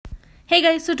Hey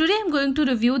guys, so today I'm going to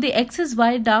review the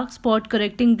XSY Dark Spot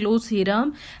Correcting Glow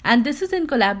Serum, and this is in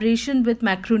collaboration with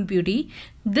Kbeauty.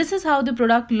 This is how the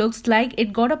product looks like.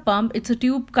 It got a pump. It's a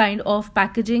tube kind of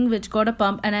packaging which got a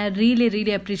pump, and I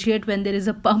really appreciate when there is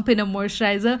a pump in a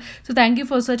moisturizer. So thank you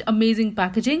for such amazing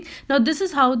packaging. Now this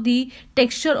is how the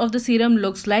texture of the serum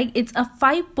looks like. It's a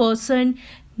 5%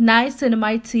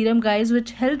 niacinamide serum, guys,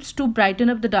 which helps to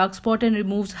brighten up the dark spot and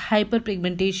removes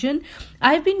hyperpigmentation.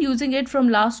 I've been using it from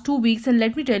last 2 weeks, and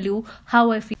let me tell you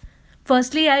how I feel.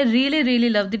 Firstly, I really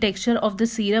love the texture of the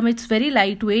serum. It's very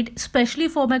lightweight, especially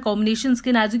for my combination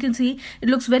skin. As you can see, it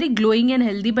looks very glowing and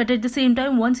healthy, but at the same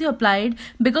time, once you apply it,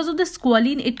 because of the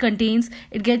squalene it contains,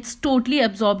 it gets totally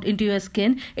absorbed into your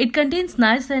skin. It contains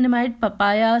niacinamide,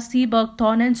 papaya, sea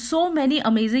buckthorn, and so many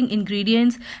amazing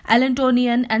ingredients,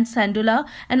 allantoin and sandula,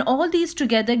 and all these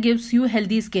together gives you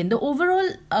healthy skin. The overall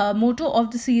motto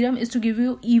of the serum is to give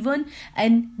you even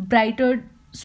and brighter